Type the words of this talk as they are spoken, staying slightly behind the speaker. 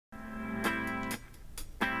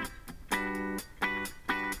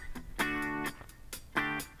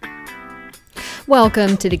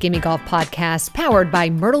Welcome to the Gimme Golf Podcast, powered by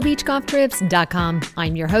MyrtleBeachGolfTrips.com.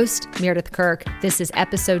 I'm your host, Meredith Kirk. This is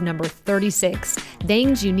episode number 36,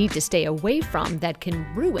 things you need to stay away from that can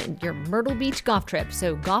ruin your Myrtle Beach golf trip.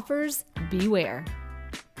 So golfers, beware.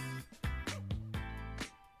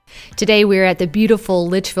 Today we're at the beautiful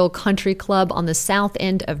Litchfield Country Club on the south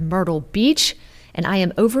end of Myrtle Beach, and I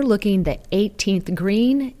am overlooking the 18th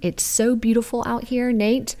green. It's so beautiful out here,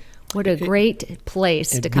 Nate. What a great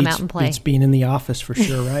place to come out and play. It's being in the office for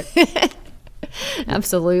sure, right?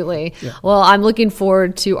 Absolutely. Yeah. Well, I'm looking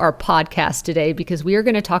forward to our podcast today because we are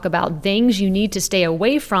going to talk about things you need to stay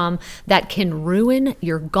away from that can ruin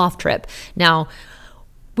your golf trip. Now,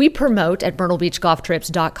 we promote at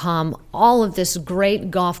MyrtleBeachGolfTrips.com all of this great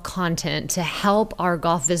golf content to help our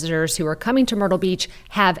golf visitors who are coming to Myrtle Beach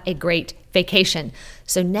have a great vacation.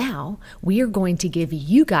 So now we are going to give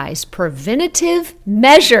you guys preventative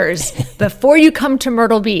measures before you come to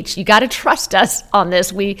Myrtle Beach. You got to trust us on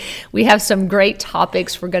this. We have some great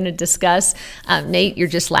topics we're going to discuss. Nate, you're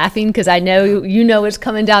just laughing because I know you know it's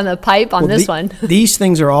coming down the pipe on this one. These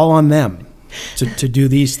things are all on them to do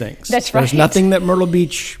these things. That's right. There's nothing that Myrtle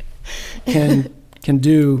Beach can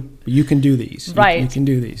do. You can do these. Right. You can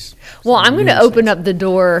do these. Well, I'm going to open up the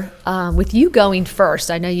door with you going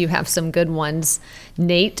first. I know you have some good ones.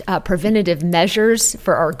 Nate, preventative measures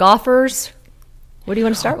for our golfers. What do you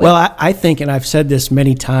want to start with? Well, I think, and I've said this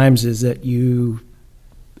many times, is that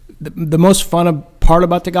the most fun part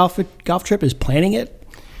about the golf trip is planning it,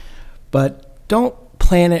 but don't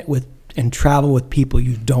plan it and travel with people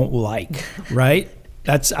you don't like, right?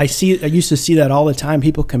 I used to see that all the time.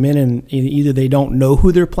 People come in and either they don't know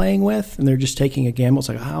who they're playing with and they're just taking a gamble. It's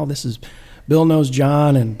like, oh, this is Bill knows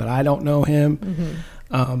John, but I don't know him.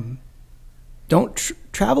 Mm-hmm. Don't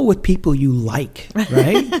travel with people you like,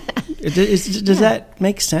 right? Does that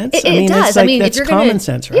make sense? It does. That's common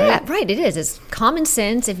sense, right? Yeah, right. It is. It's common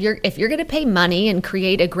sense. If you're going to pay money and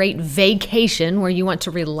create a great vacation where you want to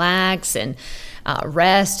relax and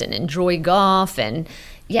rest and enjoy golf, and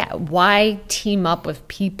why team up with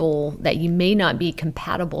people that you may not be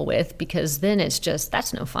compatible with? Because then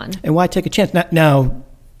that's no fun. And why take a chance? Now,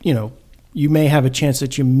 you may have a chance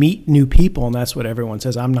that you meet new people, and that's what everyone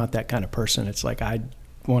says. I'm not that kind of person. It's like I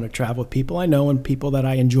want to travel with people I know and people that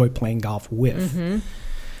I enjoy playing golf with.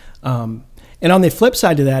 Mm-hmm. And on the flip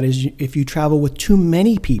side to that is if you travel with too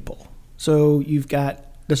many people. So you've got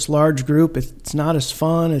this large group, it's not as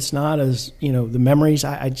fun. It's not as, the memories.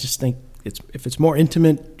 I just think if it's more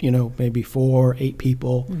intimate, maybe 4, 8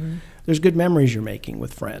 people, mm-hmm. There's good memories you're making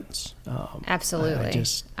with friends. Absolutely.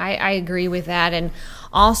 I agree with that. And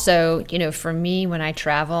also, for me, when I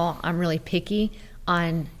travel, I'm really picky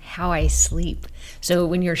on how I sleep. So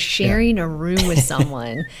when you're sharing a room with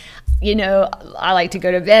someone, I like to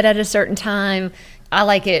go to bed at a certain time. I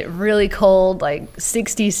like it really cold, like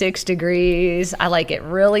 66 degrees. I like it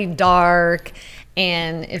really dark.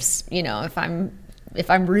 And if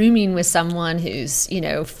I'm rooming with someone who's,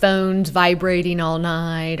 phones vibrating all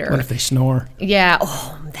night, or what if they snore? Yeah.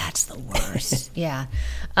 Oh, that's the worst. Yeah.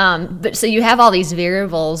 But so you have all these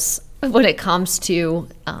variables when it comes to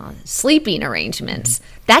sleeping arrangements.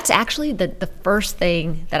 Mm-hmm. That's actually the first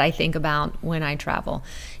thing that I think about when I travel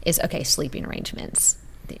is, sleeping arrangements.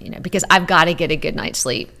 Because I've got to get a good night's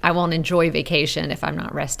sleep. I won't enjoy vacation if I'm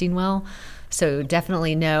not resting well. So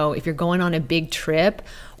definitely know if you're going on a big trip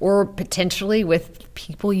or potentially with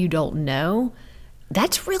people you don't know,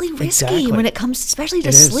 that's really risky when it comes especially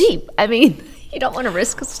to sleep. You don't want to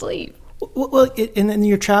risk sleep. Well, and then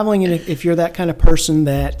you're traveling, and if you're that kind of person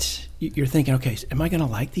that you're thinking, okay, am I going to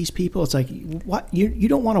like these people? It's like, what? You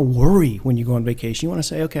don't want to worry when you go on vacation. You want to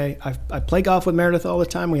say, okay, I play golf with Meredith all the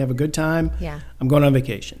time. We have a good time. Yeah. I'm going on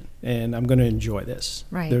vacation, and I'm going to enjoy this.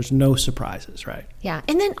 Right. There's no surprises, right? Yeah,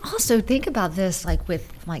 and then also think about this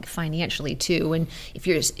with financially too, and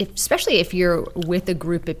especially if you're with a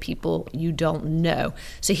group of people you don't know.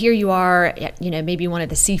 So here you are at, maybe one of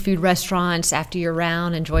the seafood restaurants after you're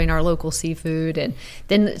around enjoying our local seafood, and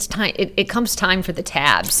then it's time. It comes time for the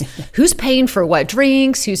tabs. Who's paying for what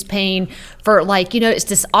drinks? Who's paying for it's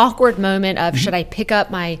this awkward moment of, should I pick up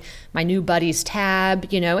my new buddy's tab?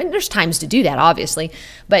 And there's times to do that, obviously,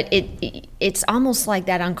 but it's almost like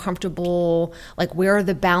that uncomfortable, where are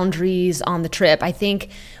the boundaries on the trip? I think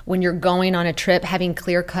when you're going on a trip, having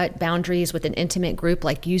clear-cut boundaries with an intimate group,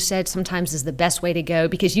 like you said, sometimes is the best way to go,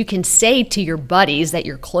 because you can say to your buddies that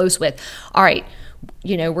you're close with, all right,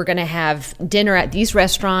 we're going to have dinner at these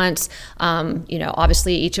restaurants.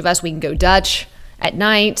 Obviously each of us, we can go Dutch at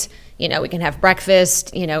night. we can have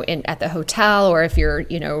breakfast, at the hotel, or if you're,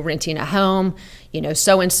 renting a home,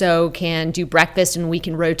 so-and-so can do breakfast and we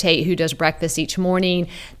can rotate who does breakfast each morning.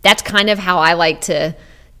 That's kind of how I like to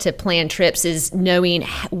plan trips, is knowing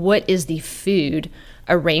what is the food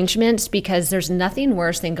arrangements, because there's nothing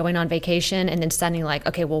worse than going on vacation and then suddenly like,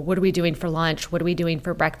 okay, well, what are we doing for lunch? What are we doing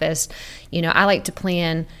for breakfast? I like to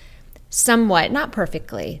plan somewhat, not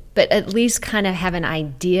perfectly, but at least kind of have an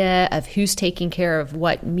idea of who's taking care of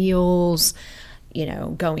what meals,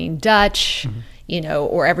 going Dutch,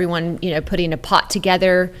 or everyone, putting a pot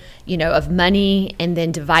together, of money and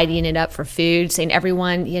then dividing it up for food, saying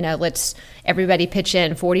everyone, let's everybody pitch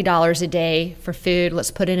in $40 a day for food. Let's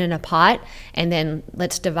put it in a pot and then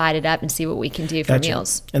let's divide it up and see what we can do for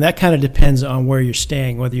meals. And that kind of depends on where you're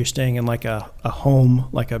staying, whether you're staying in like a home,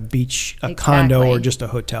 like a beach, a condo, or just a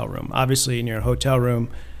hotel room. Obviously, in your hotel room,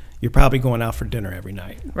 you're probably going out for dinner every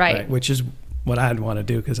night. Right. Which is what I'd want to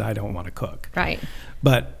do because I don't want to cook. Right.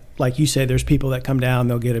 But like you say, there's people that come down,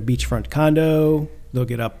 they'll get a beachfront condo, they'll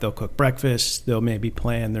get up, they'll cook breakfast, they'll maybe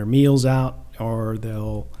plan their meals out, or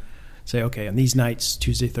they'll say, okay, on these nights,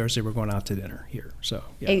 Tuesday, Thursday, we're going out to dinner here. So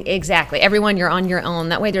yeah. Exactly. Everyone, you're on your own.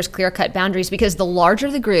 That way there's clear-cut boundaries, because the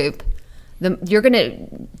larger the group,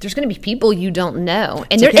 there's gonna be people you don't know,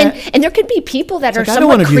 and and there could be people that are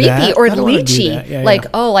somewhat creepy or leechy,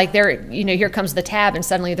 like they're here comes the tab and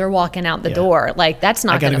suddenly they're walking out the door, like that's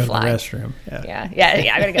not gonna fly. I gotta go to the restroom.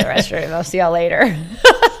 I gotta go to the restroom. I'll see y'all later.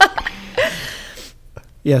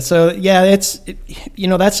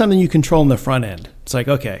 That's something you control in the front end. It's like,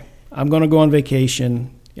 okay, I'm gonna go on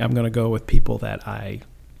vacation. I'm gonna go with people that I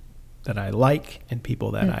like and people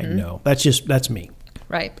that I know. That's me.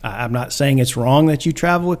 Right. I'm not saying it's wrong that you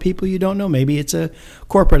travel with people you don't know. Maybe it's a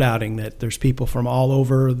corporate outing that there's people from all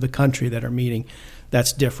over the country that are meeting.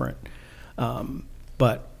 That's different.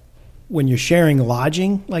 But when you're sharing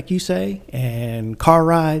lodging, like you say, and car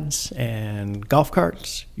rides and golf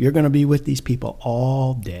carts, you're going to be with these people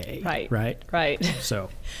all day. Right. So.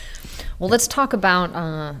 Well, let's talk about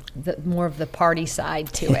more of the party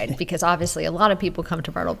side to it, because obviously a lot of people come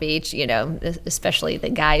to Myrtle Beach, especially the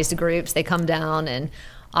guys groups. They come down and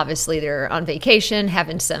obviously they're on vacation,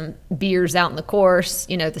 having some beers out in the course,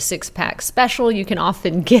 the 6-pack special you can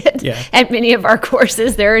often get at many of our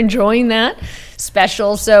courses. They're enjoying that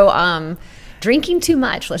special. So drinking too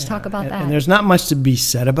much, let's talk about that. And there's not much to be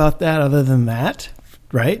said about that other than that,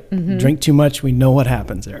 right? Mm-hmm. Drink too much, we know what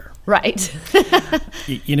happens there. Right.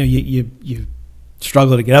 you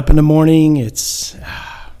struggle to get up in the morning.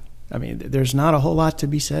 There's not a whole lot to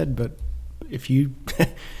be said, but if you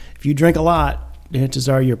drink a lot, chances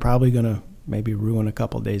are you're probably going to maybe ruin a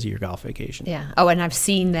couple of days of your golf vacation. Yeah. Oh, and I've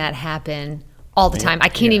seen that happen all the time. I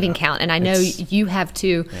can't even count. And I know you have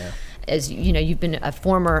too. Yeah. As you've been a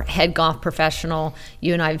former head golf professional.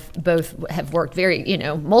 You and I both have worked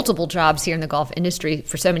multiple jobs here in the golf industry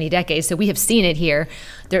for so many decades. So we have seen it here.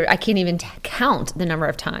 I can't even count the number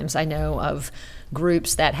of times I know of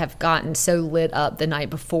groups that have gotten so lit up the night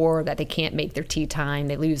before that they can't make their tee time.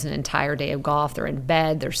 They lose an entire day of golf. They're in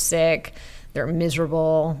bed. They're sick. They're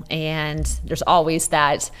miserable, and there's always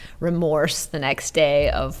that remorse the next day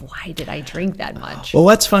of, why did I drink that much? Well,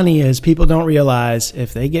 what's funny is people don't realize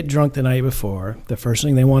if they get drunk the night before, the first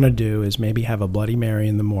thing they want to do is maybe have a Bloody Mary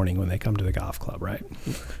in the morning when they come to the golf club, right?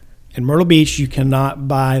 In Myrtle Beach, you cannot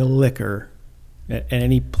buy liquor at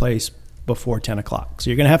any place before 10 o'clock. So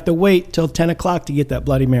you're going to have to wait till 10 o'clock to get that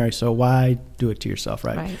Bloody Mary. So why do it to yourself,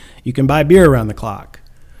 right? You can buy beer around the clock.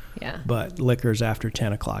 Yeah. But liquor's after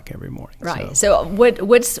 10 o'clock every morning. Right. So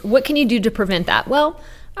what can you do to prevent that? Well,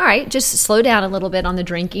 all right, just slow down a little bit on the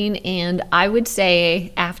drinking. And I would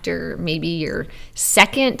say after maybe your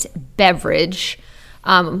second beverage,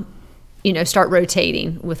 start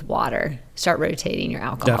rotating with water. Start rotating your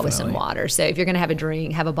alcohol with some water. So if you're going to have a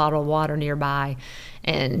drink, have a bottle of water nearby,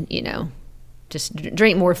 and just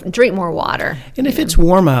drink more water. And if it's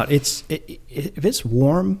warm out, if it's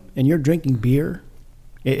warm and you're drinking beer,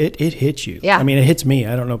 it hits you. Yeah. It hits me.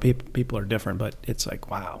 I don't know, people are different, but it's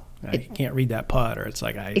like, wow, I can't read that putt, or it's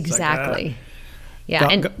like exactly. Yeah,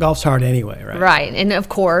 and golf's hard anyway, right? Right, and of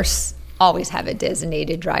course, always have a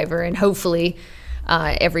designated driver, and hopefully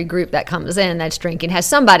every group that comes in that's drinking has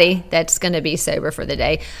somebody that's going to be sober for the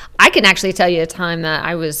day. I can actually tell you a time that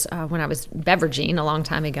I was, when I was beveraging a long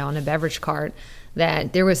time ago on a beverage cart,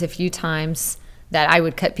 that there was a few times that I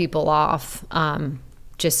would cut people off.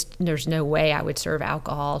 There's no way I would serve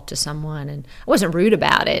alcohol to someone, and I wasn't rude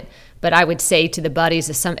about it, but I would say to the buddies,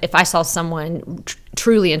 if I saw someone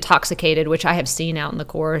truly intoxicated, which I have seen out in the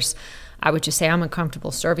course, I would just say, I'm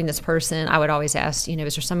uncomfortable serving this person. I would always ask, is there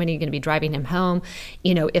somebody going to be driving him home?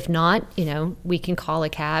 If not, we can call a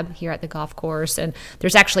cab here at the golf course. And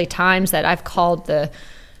there's actually times that I've called the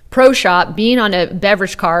pro shop, being on a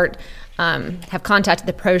beverage cart, have contacted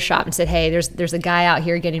the pro shop and said, hey, there's a guy out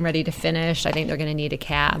here getting ready to finish. I think they're going to need a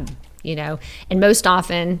cab. And most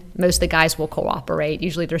often, most of the guys will cooperate.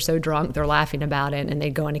 Usually they're so drunk, they're laughing about it, and they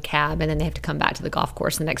go in a cab, and then they have to come back to the golf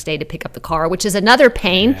course the next day to pick up the car, which is another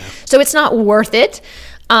pain. Yeah. So it's not worth it.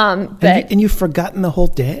 And you've forgotten the whole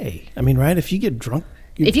day. I mean, right? If you get drunk,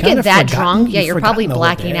 if you get that drunk, you're probably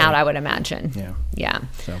blacking out, I would imagine. Yeah.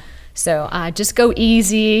 So just go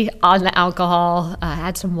easy on the alcohol,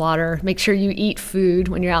 add some water, make sure you eat food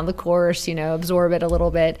when you're out on the course, absorb it a little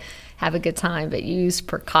bit, have a good time, but use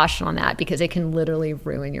precaution on that because it can literally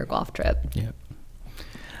ruin your golf trip. Yeah.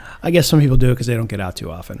 I guess some people do it because they don't get out too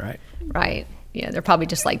often, right? Right. Yeah, they're probably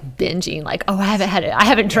just like binging, like, oh, I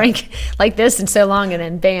haven't drank like this in so long, and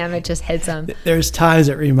then bam, it just hits them. There's times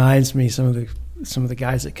it reminds me, some of the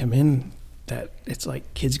guys that come in, that it's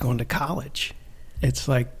like kids going to college. It's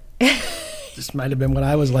like, this might have been what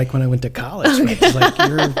I was like when I went to college. Right? It's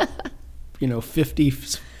like you're 50,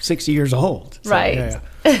 60 years old. So, right. Yeah,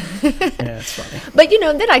 it's funny. But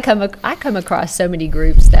then I come across so many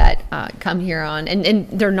groups that come here on, and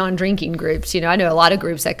they're non-drinking groups. I know a lot of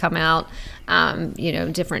groups that come out,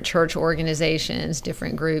 different church organizations,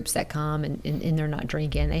 different groups that come and they're not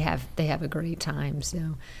drinking. They have a great time.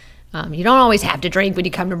 So you don't always have to drink when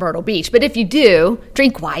you come to Myrtle Beach, but if you do,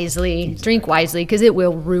 drink wisely. Exactly. Drink wisely, because it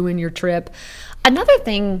will ruin your trip. Another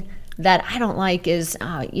thing that I don't like is,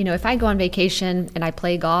 if I go on vacation and I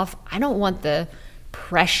play golf, I don't want the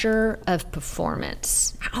pressure of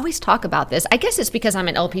performance. I always talk about this. I guess it's because I'm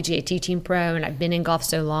an LPGA teaching pro and I've been in golf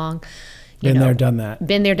so long. Been there, done that.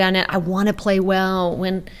 Been there, done it. I want to play well.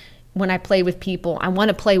 When I play with people, I want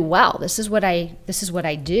to play well. This is what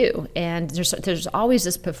I do. And there's always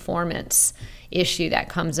this performance issue that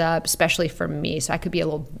comes up, especially for me. So I could be a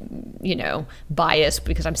little, biased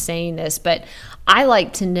because I'm saying this, but I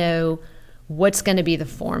like to know what's going to be the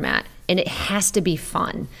format, and it has to be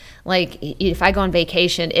fun. Like if I go on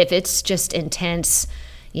vacation, if it's just intense,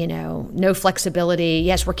 no flexibility,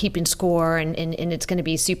 yes, we're keeping score and it's going to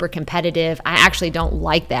be super competitive, I actually don't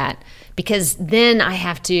like that, because then I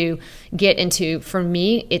have to get into, for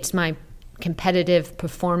me, it's my competitive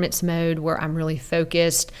performance mode where I'm really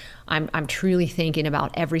focused. I'm truly thinking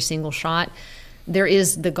about every single shot. There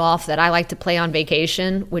is the golf that I like to play on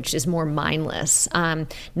vacation, which is more mindless.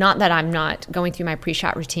 Not that I'm not going through my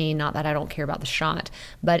pre-shot routine, not that I don't care about the shot,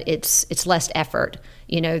 but it's less effort.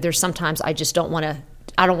 There's sometimes I just don't want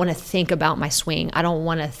to think about my swing. I don't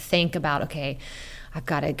want to think about, okay, I've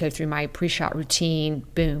got to go through my pre-shot routine,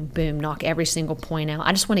 boom, boom, knock every single point out.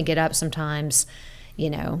 I just want to get up sometimes,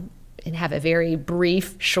 and have a very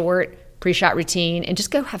brief, short pre-shot routine and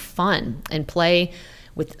just go have fun and play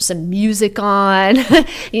with some music on,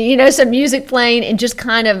 some music playing, and just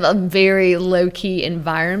kind of a very low-key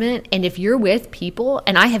environment. And if you're with people,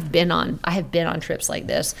 and I have been on trips like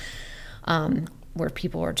this, where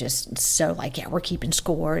people are just so like, yeah, we're keeping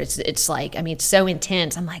score. It's like, it's so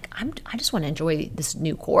intense. I'm like, I just want to enjoy this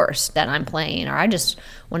new course that I'm playing, or I just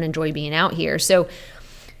want to enjoy being out here. So,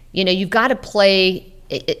 you've got to play.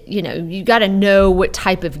 You got to know what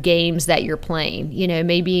type of games that you're playing.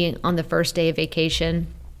 Maybe on the first day of vacation,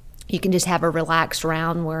 you can just have a relaxed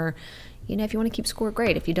round where, if you want to keep score,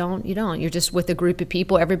 great. If you don't, you don't. You're just with a group of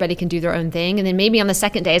people. Everybody can do their own thing. And then maybe on the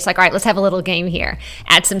second day, it's like, all right, let's have a little game here.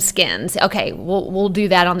 Add some skins. Okay, we'll do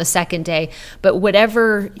that on the second day. But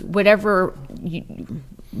whatever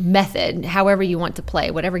method, however you want to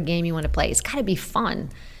play, whatever game you want to play, it's got to be fun.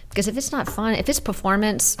 Because if it's not fun, if it's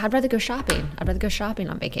performance, I'd rather go shopping. I'd rather go shopping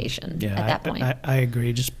on vacation at that point. I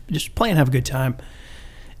agree. Just play and have a good time.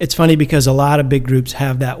 It's funny because a lot of big groups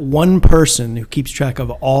have that one person who keeps track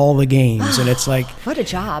of all the games, and it's like, what a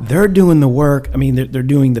job. They're doing the work. They're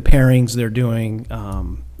doing the pairings. They're doing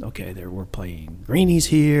we're playing greenies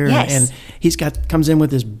here, yes. And comes in with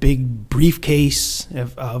this big briefcase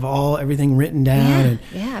of everything written down.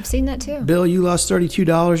 Yeah, I've seen that too. Bill, you lost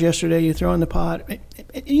 $32 yesterday. You throw in the pot.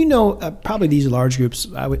 Probably these large groups.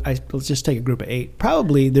 Let's just take a group of 8.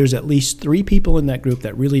 Probably there's at least 3 people in that group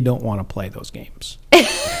that really don't want to play those games.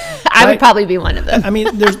 I would probably be one of them.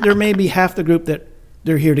 There may be half the group that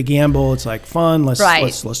they're here to gamble. It's like fun.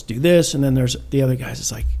 Let's do this. And then there's the other guys.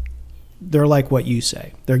 It's like, they're like what you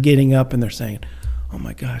say. They're getting up and they're saying, "Oh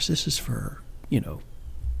my gosh, this is for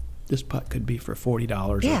this putt could be for $40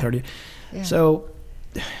 or $30." Yeah. So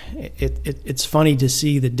it's funny to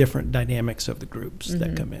see the different dynamics of the groups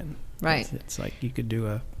that come in. Right. It's like you could do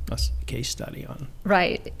a case study on.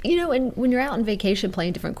 Right. And when you're out on vacation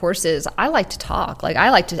playing different courses, I like to talk. Like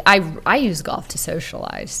I use golf to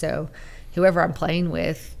socialize. So whoever I'm playing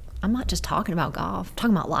with, I'm not just talking about golf, I'm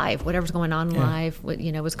talking about life, whatever's going on in life,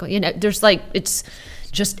 what's going, there's like, it's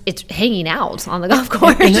hanging out on the golf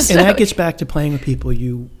course. And that gets back to playing with people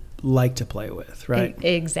you like to play with, right?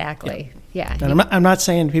 Exactly. Yeah. And I'm not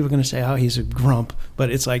saying people are going to say, oh, he's a grump,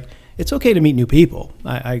 but it's like, it's okay to meet new people.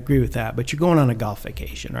 I agree with that, but you're going on a golf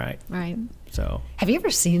vacation, right? Right. So, have you ever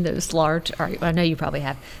seen those large, or I know you probably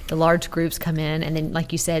have, the large groups come in, and then,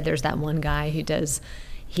 like you said, there's that one guy who does,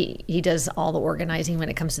 he does all the organizing when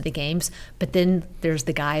it comes to the games, but then there's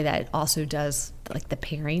the guy that also does like the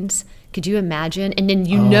pairings. Could you imagine? And then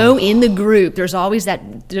in the group, there's always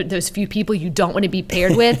those few people you don't want to be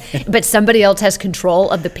paired with, but somebody else has control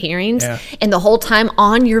of the pairings. Yeah. And the whole time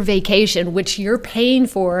on your vacation, which you're paying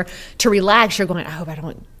for to relax, you're going, I hope I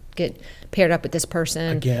don't get paired up with this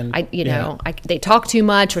person. Again, they talk too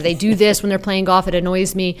much, or they do this when they're playing golf. It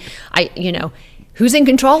annoys me. Who's in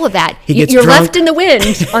control of that? You're left in the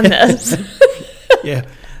wind on this. Yeah.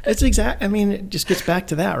 It's exact. I mean, it just gets back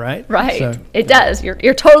to that, right? Right. So, it does.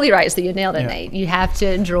 You're totally right. So you nailed it, Nate. You have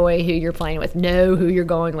to enjoy who you're playing with. Know who you're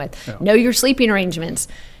going with. Yeah. Know your sleeping arrangements.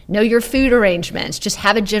 Know your food arrangements. Just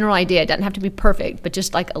have a general idea. It doesn't have to be perfect, but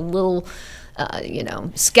just like a little,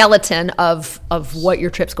 skeleton of what your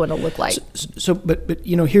trip's going to look like. But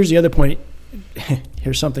here's the other point.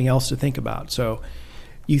 Here's something else to think about. So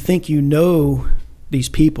you think you know these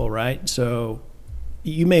people, right? So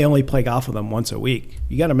you may only play golf with them once a week.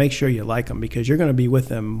 You got to make sure you like them, because you're going to be with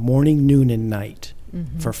them morning, noon, and night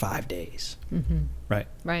for 5 days. Mm-hmm. Right.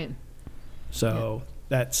 Right. So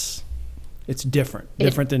it's different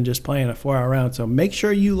than just playing a 4-hour round. So make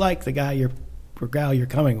sure you like the guy or gal you're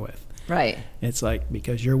coming with. Right. It's like,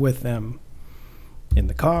 because you're with them in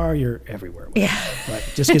the car, you're everywhere with them. Right.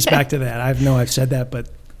 It just gets back to that. I know I've said that, but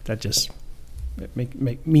that just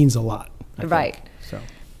means a lot. Right.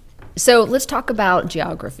 So let's talk about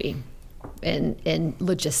geography and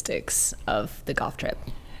logistics of the golf trip.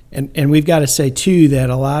 And we've got to say, too,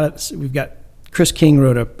 that we've got Chris King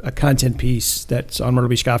wrote a content piece that's on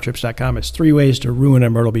MyrtleBeachGolfTrips.com. It's 3 ways to ruin a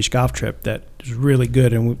Myrtle Beach golf trip that is really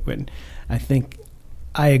good. And I think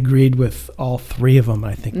I agreed with all 3 of them.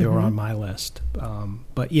 I think they were on my list.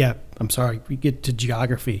 But, yeah, I'm sorry. We get to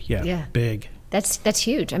geography. Yeah. Big. That's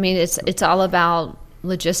huge. I mean, it's all about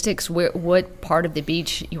logistics, what part of the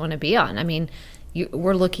beach you want to be on. I mean,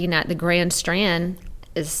 we're looking at the Grand Strand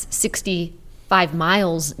is 65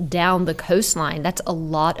 miles down the coastline. That's a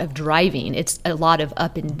lot of driving. It's a lot of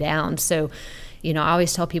up and down. So, I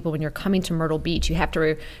always tell people, when you're coming to Myrtle Beach, you have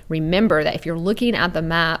to remember that if you're looking at the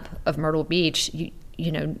map of Myrtle Beach,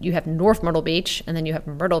 you have North Myrtle Beach, and then you have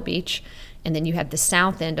Myrtle Beach, and then you have the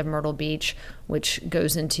south end of Myrtle Beach, which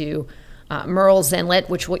goes into Murrells Inlet,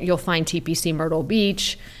 which you'll find TPC Myrtle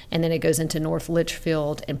Beach, and then it goes into North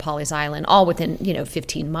Litchfield and Pawleys Island, all within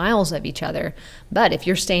 15 miles of each other. But if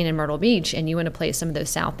you're staying in Myrtle Beach and you want to play some of those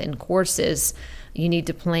south end courses, you need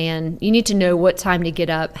to plan. You need to know what time to get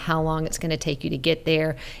up, how long it's going to take you to get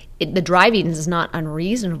there. The driving is not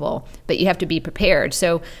unreasonable, but you have to be prepared.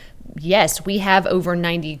 So yes, we have over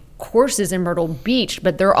 90 courses in Myrtle Beach,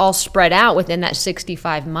 but they're all spread out within that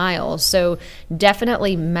 65 miles. So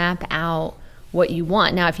definitely map out what you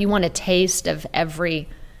want. Now, if you want a taste of every,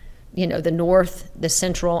 the north, the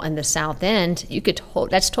central, and the south end,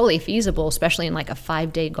 that's totally feasible, especially in like a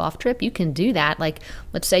 5-day golf trip. You can do that. Like,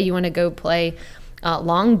 let's say you want to go play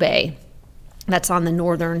Long Bay. That's on the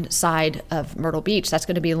northern side of Myrtle Beach. That's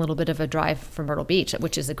going to be a little bit of a drive from Myrtle Beach,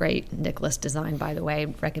 which is a great Nicklaus design, by the way.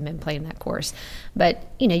 I recommend playing that course. But,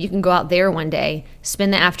 you can go out there one day,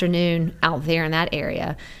 spend the afternoon out there in that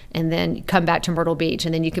area, and then come back to Myrtle Beach.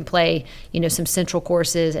 And then you can play, some central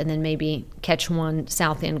courses, and then maybe catch one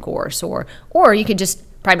south end course. Or you can just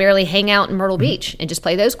primarily hang out in Myrtle Beach and just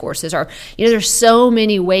play those courses. Or, there's so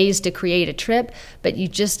many ways to create a trip, but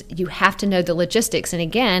you have to know the logistics. And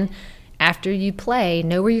again, after you play,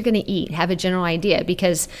 know where you're going to eat, have a general idea.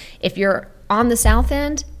 Because if you're on the south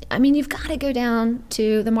end, you've got to go down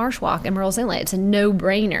to the Marsh Walk and Murrells Inlet. It's a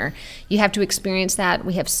no-brainer. You have to experience that.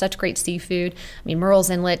 We have such great seafood.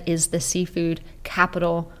 Murrells Inlet is the seafood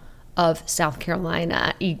capital of South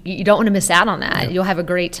Carolina. You don't want to miss out on that. Yeah. You'll have a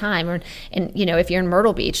great time. And if you're in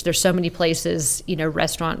Myrtle Beach, there's so many places,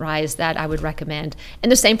 restaurant-wise, that I would recommend.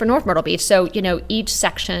 And the same for North Myrtle Beach. So, each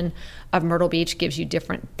section of Myrtle Beach gives you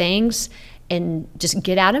different things, and just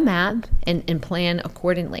get out a map and plan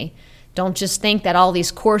accordingly. Don't just think that all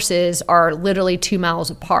these courses are literally 2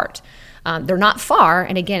 miles apart. They're not far,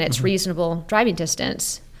 and again, it's reasonable driving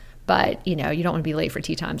distance, But, you don't want to be late for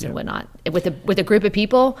tee times and whatnot. With a group of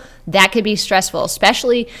people, that could be stressful,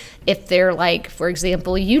 especially if they're like, for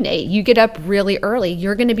example, Nate, you get up really early.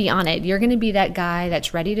 You're going to be on it. You're going to be that guy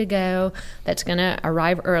that's ready to go, that's going to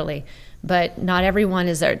arrive early. But not everyone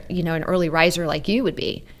is, an early riser like you would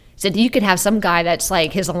be. So you could have some guy that's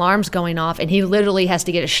like his alarm's going off and he literally has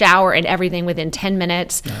to get a shower and everything within 10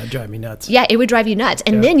 minutes. It'd drive me nuts. Yeah, it would drive you nuts.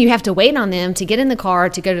 And then you have to wait on them to get in the car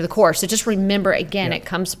to go to the course. So just remember, again, it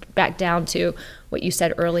comes back down to what you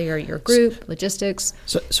said earlier, your group, logistics.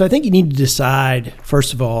 So I think you need to decide,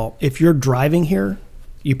 first of all, if you're driving here,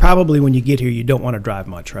 you probably, when you get here, you don't want to drive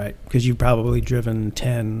much, right? Because you've probably driven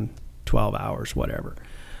 10, 12 hours, whatever.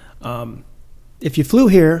 If you flew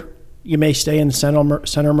here, you may stay in the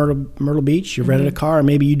center Myrtle Beach. You rented a car, and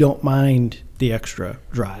maybe you don't mind the extra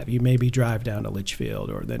drive. You maybe drive down to Litchfield,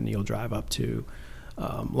 or then you'll drive up to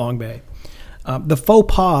Long Bay. The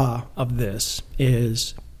faux pas of this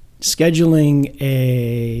is scheduling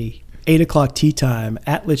a 8 o'clock tee time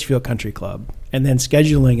at Litchfield Country Club and then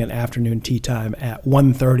scheduling an afternoon tee time at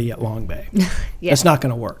 1:30 at Long Bay. That's not going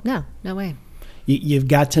to work. No way. You've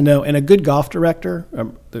got to know, and a good golf director,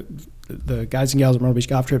 the guys and gals at Myrtle Beach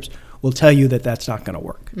Golf Trips will tell you that that's not going to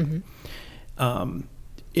work.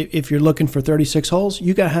 If you're looking for 36 holes,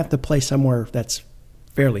 you got to have to play somewhere that's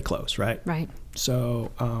fairly close, right? Right.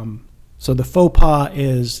 So the faux pas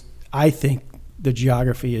is, I think the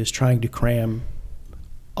geography is trying to cram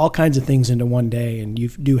all kinds of things into one day, and you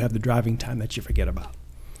do have the driving time that you forget about.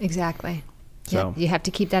 Exactly. So you have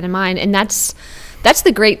to keep that in mind. And that's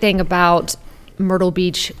the great thing about Myrtle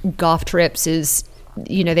Beach Golf Trips is,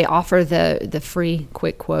 they offer the free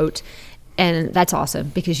quick quote, and that's awesome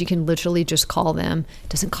because you can literally just call them. It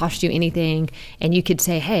doesn't cost you anything, and you could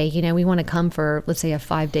say, hey, we want to come for, let's say, a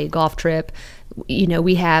 5-day golf trip.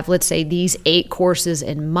 We have, let's say, these 8 courses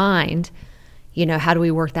in mind. How do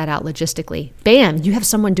we work that out logistically? Bam, you have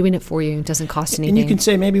someone doing it for you. It doesn't cost anything. And you can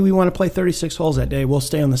say, maybe we want to play 36 holes that day. We'll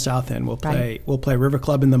stay on the south end. We'll play River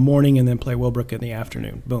Club in the morning and then play Willbrook in the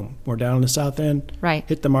afternoon. Boom. We're down on the south end. Right.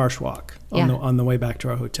 Hit the Marsh Walk on the way back to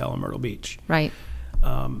our hotel in Myrtle Beach. Right.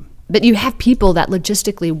 But you have people that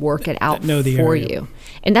logistically work it out for you.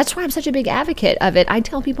 And that's why I'm such a big advocate of it. I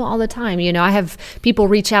tell people all the time, I have people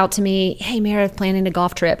reach out to me, hey, Meredith, planning a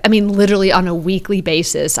golf trip. I mean, literally on a weekly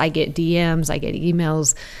basis, I get DMs, I get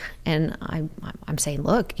emails, and I'm saying,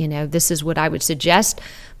 look, this is what I would suggest.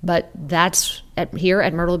 But that's here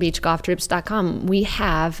at MyrtleBeachGolfTrips.com. We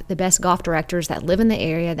have the best golf directors that live in the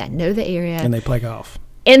area, that know the area. And they play golf.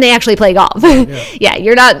 And they actually play golf. Yeah,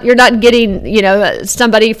 you're not getting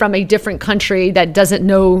somebody from a different country that doesn't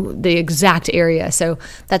know the exact area. So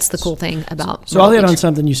that's the cool thing about. So I'll hit on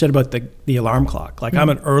something you said about the alarm clock. Like I'm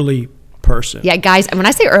an early person. Yeah, guys. And when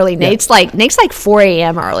I say early, Nate's like 4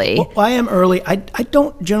 a.m. early. Well, I am early. I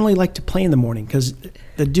don't generally like to play in the morning because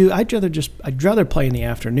I'd rather play in the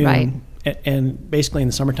afternoon. Right. And basically in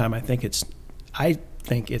the summertime, I think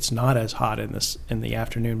it's not as hot in the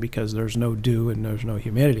afternoon because there's no dew and there's no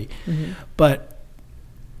humidity. But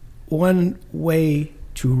one way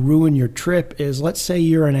to ruin your trip is, let's say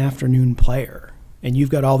you're an afternoon player and you've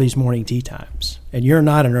got all these morning tee times and you're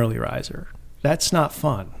not an early riser. That's not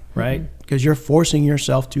fun, right? Because you're forcing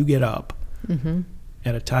yourself to get up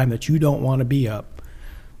at a time that you don't want to be up.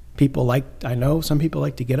 I know some people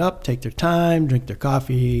like to get up, take their time, drink their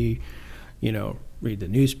coffee, read the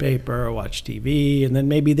newspaper, watch TV, and then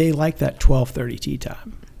maybe they like that 12:30 tee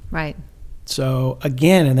time. Right. So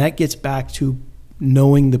again, and that gets back to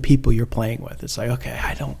knowing the people you're playing with. It's like, okay,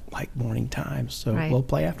 I don't like morning times, so we'll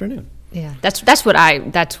play afternoon. Yeah, that's what I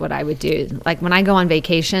would do. Like when I go on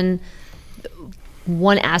vacation,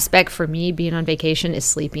 one aspect for me being on vacation is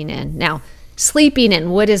sleeping in. Now, sleeping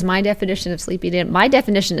in, what is my definition of sleeping in? My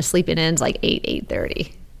definition of sleeping in is like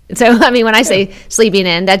 8:30. So, I mean, when I say sleeping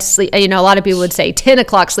in, that's, a lot of people would say 10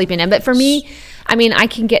 o'clock sleeping in. But for me, I mean, I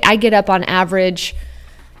get up on average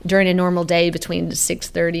during a normal day between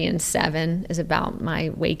 6:30 and 7 is about my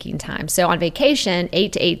waking time. So on vacation,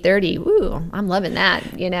 8 to 8:30, ooh, I'm loving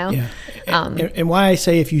that, Yeah. And why I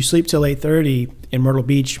say if you sleep till 8:30 in Myrtle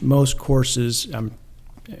Beach, most courses,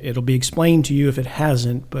 it'll be explained to you if it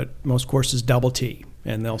hasn't, but most courses double tee.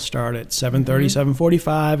 And they'll start at 7:30,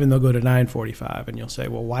 7:45, and they'll go to 9:45. And you'll say,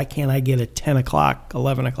 well, why can't I get a 10 o'clock,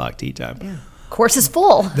 11 o'clock tee time? Yeah. Course is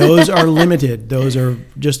full. Those are limited. Those are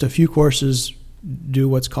just a few courses do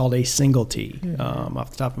what's called a single tee. Off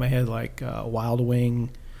the top of my head, like Wild Wing,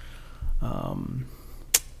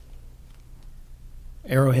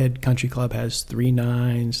 Arrowhead Country Club has 3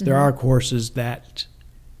 9s. There are courses that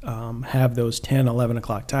have those 10, 11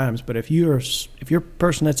 o'clock times. But if you're a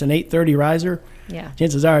person that's an 8:30 riser, Yeah.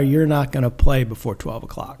 chances are you're not going to play before 12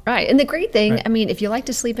 o'clock. Right. And the great thing, Right. I mean, if you like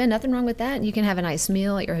to sleep in, nothing wrong with that. You can have a nice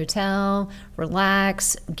meal at your hotel,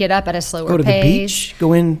 relax, get up at a slower Go to pace. the beach,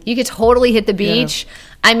 go in. You could totally hit the beach.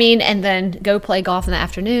 I mean, and then go play golf in the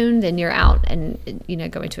afternoon. Then you're out and,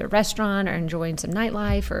 going to a restaurant or enjoying some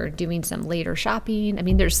nightlife or doing some later shopping. I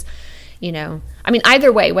mean,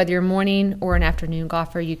 either way, whether you're a morning or an afternoon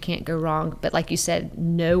golfer, you can't go wrong. But like you said,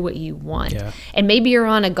 know what you want. Yeah. And maybe you're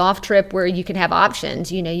on a golf trip where you can have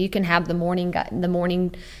options. You can have the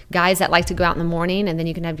morning guys that like to go out in the morning, and then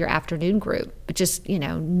you can have your afternoon group. But just,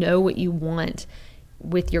 know what you want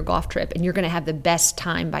with your golf trip, and you're going to have the best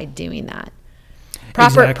time by doing that.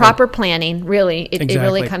 Proper planning, really. It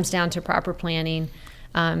really comes down to proper planning.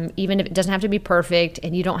 Even if it doesn't have to be perfect,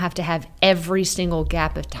 and you don't have to have every single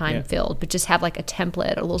gap of time filled, but just have like a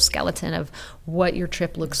template, a little skeleton of what your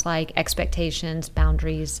trip looks like, expectations,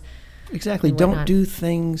 boundaries. Exactly. Don't do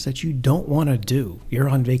things that you don't want to do. You're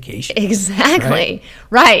on vacation. Exactly.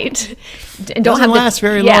 Right. It doesn't last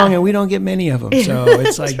very long, and we don't get many of them. So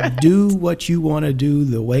it's like, do what you want to do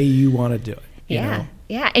the way you want to do it. Yeah.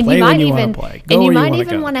 Yeah, and play you might when you even play. and you might want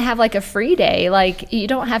even want to have like a free day. Like, you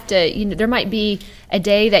don't have to. There might be a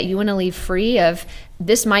day that you want to leave free of.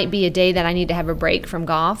 This might be a day that I need to have a break from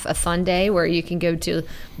golf, a fun day where you can go to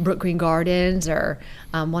Brook Green Gardens or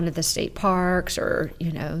one of the state parks, or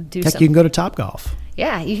do something. You can go to Topgolf.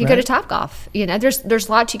 Yeah, you can go to Topgolf. There's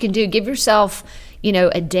lots you can do. Give yourself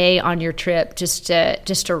a day on your trip just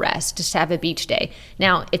to rest, just to have a beach day.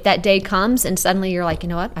 Now, if that day comes and suddenly you're like, you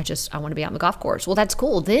know what, I want to be out on the golf course. Well, that's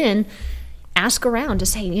cool. Then ask around,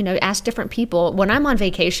 just say, ask different people. When I'm on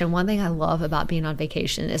vacation, one thing I love about being on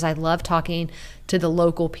vacation is I love talking to the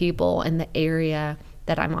local people in the area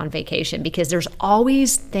that I'm on vacation, because there's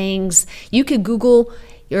always things you could Google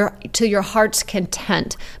to your heart's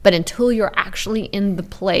content, but until you're actually in the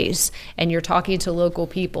place and you're talking to local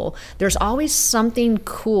people, there's always something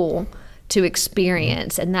cool to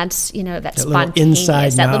experience, and that's that's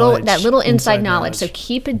spontaneous, that little inside knowledge. So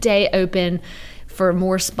keep a day open for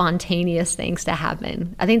more spontaneous things to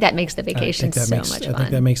happen. I think that makes the vacation so much fun. I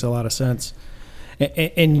think that makes a lot of sense.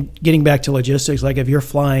 And getting back to logistics, like if you're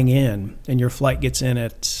flying in and your flight gets in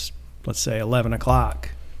at, let's say, 11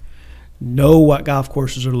 o'clock, know what golf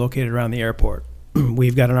courses are located around the airport.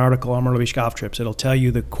 We've got an article on Myrtle Beach Golf Trips. It'll tell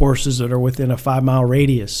you the courses that are within a 5-mile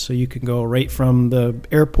radius, so you can go right from the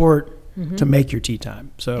airport to make your tee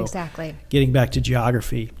time. So exactly. Getting back to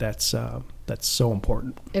geography, that's so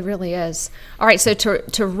important. It really is. All right, so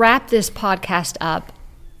to wrap this podcast up,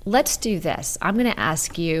 let's do this. I'm going to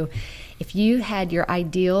ask you, if you had your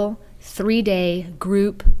ideal 3-day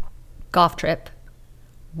group golf trip,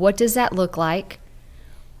 what does that look like?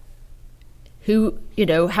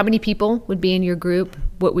 How many people would be in your group?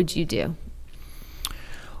 What would you do?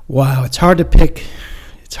 Wow, it's hard to pick.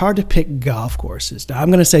 It's hard to pick golf courses. Now, I'm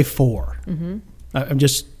going to say 4. Mm-hmm. I'm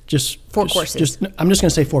just 4 courses. I'm just going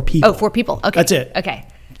to say 4 people. Oh, 4 people. Okay, that's it. Okay.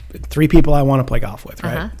 3 people I want to play golf with,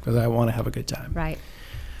 right? Because I want to have a good time. Right.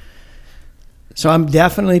 So I'm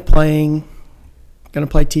definitely going to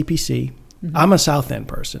play TPC. Mm-hmm. I'm a South End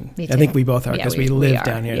person. Me too. I think we both are, because we live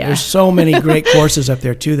down here. Yeah. There's so many great courses up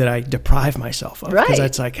there too that I deprive myself of, right? Because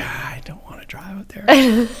it's like, I don't want to drive up there.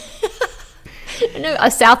 No,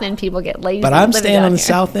 us South End people get lazy. But I'm staying on the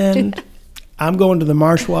South End. I'm going to the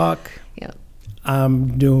Marsh Walk. Yeah.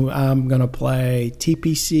 I'm going to play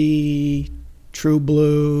TPC, True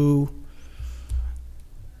Blue,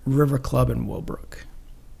 River Club in Willbrook.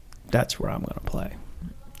 That's where I'm going to play,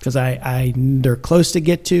 because they're close to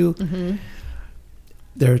get to. Mm-hmm.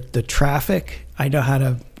 The traffic, I know how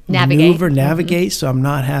to navigate, mm-hmm. So I'm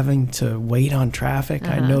not having to wait on traffic.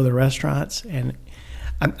 I know the restaurants, and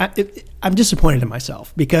I'm disappointed in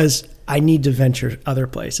myself because I need to venture other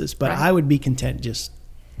places, but I would be content just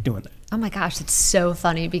doing that. Oh my gosh, it's so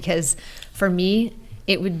funny, because for me,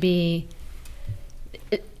 it would be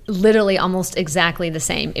literally almost exactly the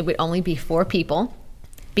same. It would only be 4 people.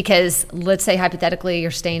 Because let's say hypothetically you're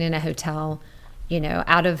staying in a hotel,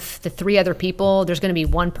 out of the 3 other people, there's going to be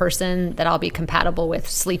 1 person that I'll be compatible with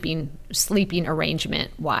sleeping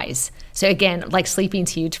arrangement wise. So again, like,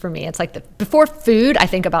 sleeping's huge for me. It's like before food, I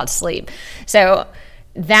think about sleep. So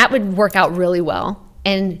that would work out really well.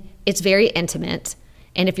 And it's very intimate.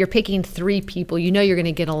 And if you're picking 3 people, you're going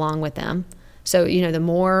to get along with them. So, the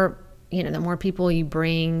more people you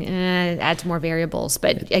bring, adds more variables.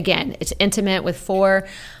 But again, it's intimate with 4.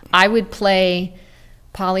 I would play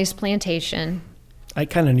Polly's Plantation. I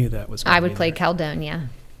kind of knew that was. I would play Caledonia,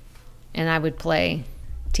 and I would play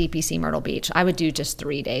TPC. TPC Myrtle Beach. I would do just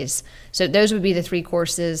 3 days. So those would be the 3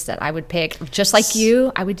 courses that I would pick. Just like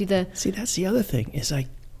you, I would do the... See, that's the other thing, is like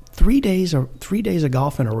 3 days of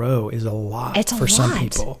golf in a row is a lot for some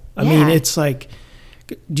people. I mean, it's like,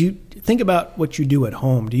 do you think about what you do at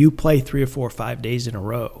home? Do you play 3 or 4 or 5 days in a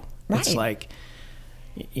row? Right. It's like,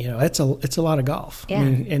 you know, it's a lot of golf. Yeah. I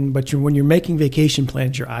mean, but when you're making vacation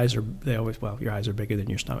plans, your eyes are bigger than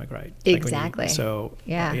your stomach, right? Exactly.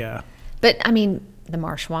 Yeah. But I mean, the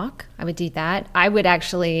Marsh Walk, I would do that. I would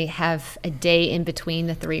actually have a day in between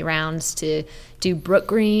the 3 rounds to do Brook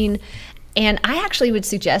Green. And I actually would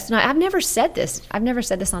suggest, and I've never said this on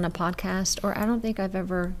a podcast, or I don't think I've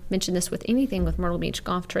ever mentioned this with anything with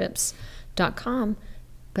MyrtleBeachGolfTrips.com,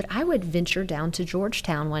 but I would venture down to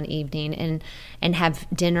Georgetown one evening and have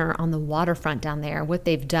dinner on the waterfront down there. What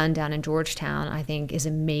they've done down in Georgetown, I think, is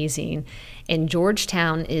amazing. And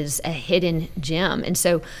Georgetown is a hidden gem. And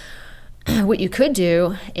so what you could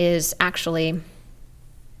do is actually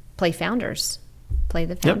play Founders. Play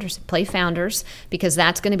Founders, because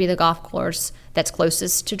that's going to be the golf course that's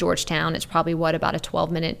closest to Georgetown. It's probably about a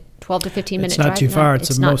 12 to 15 minute drive. It's not too far.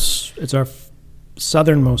 It's our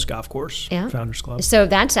southernmost golf course, Founders Club. So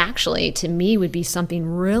that's actually, to me, would be something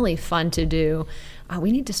really fun to do.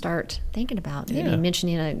 We need to start thinking about maybe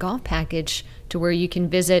mentioning a golf package to where you can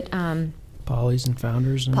visit Polly's and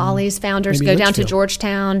Founders. Polly's, Founders, go down to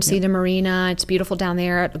Georgetown, see the marina. It's beautiful down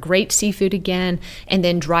there. Great seafood again, and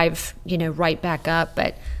then drive, right back up.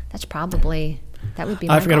 But that would be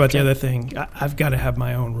my I forgot about trip. the other thing. I've got to have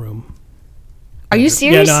my own room. Are you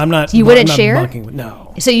serious? Yeah, no, I'm not. You wouldn't I'm not share?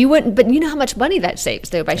 No. So you wouldn't, but you know how much money that saves,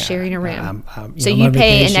 though, by sharing a room. So you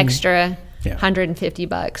pay an extra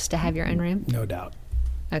 $150 to have your own room? No doubt.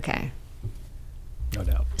 Okay. No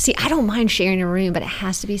doubt. See, I don't mind sharing a room, but it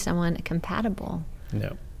has to be someone compatible.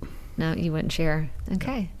 No, you wouldn't share.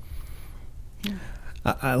 Okay. Yeah.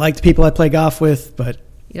 I like the people I play golf with, but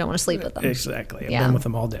you don't want to sleep with them. Exactly. I've been with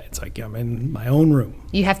them all day. It's like I'm in my own room.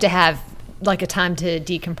 You have to have like a time to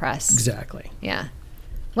decompress. Exactly. Yeah.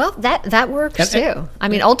 Well, that works too. I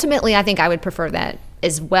mean, ultimately, I think I would prefer that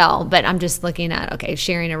as well. But I'm just looking at,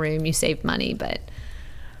 sharing a room, you save money, but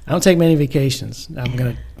I don't take many vacations. I'm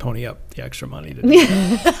going to pony up the extra money to do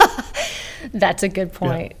that. That's a good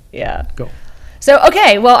point. Yeah. Go. So,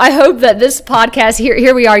 okay. Well, I hope that this podcast,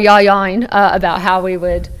 here we are yawing about how we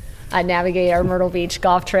would navigate our Myrtle Beach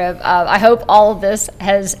golf trip. I hope all of this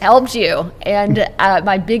has helped you. And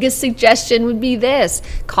my biggest suggestion would be this.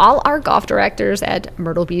 Call our golf directors at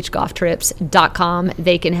MyrtleBeachGolfTrips.com.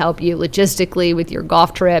 They can help you logistically with your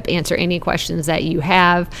golf trip, answer any questions that you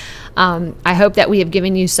have. I hope that we have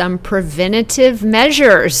given you some preventative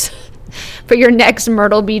measures for your next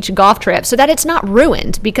Myrtle Beach golf trip so that it's not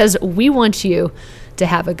ruined, because we want you to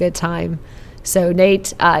have a good time. So,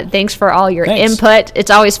 Nate, thanks for all your input.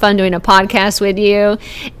 It's always fun doing a podcast with you.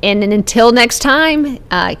 And until next time,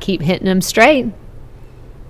 keep hitting them straight.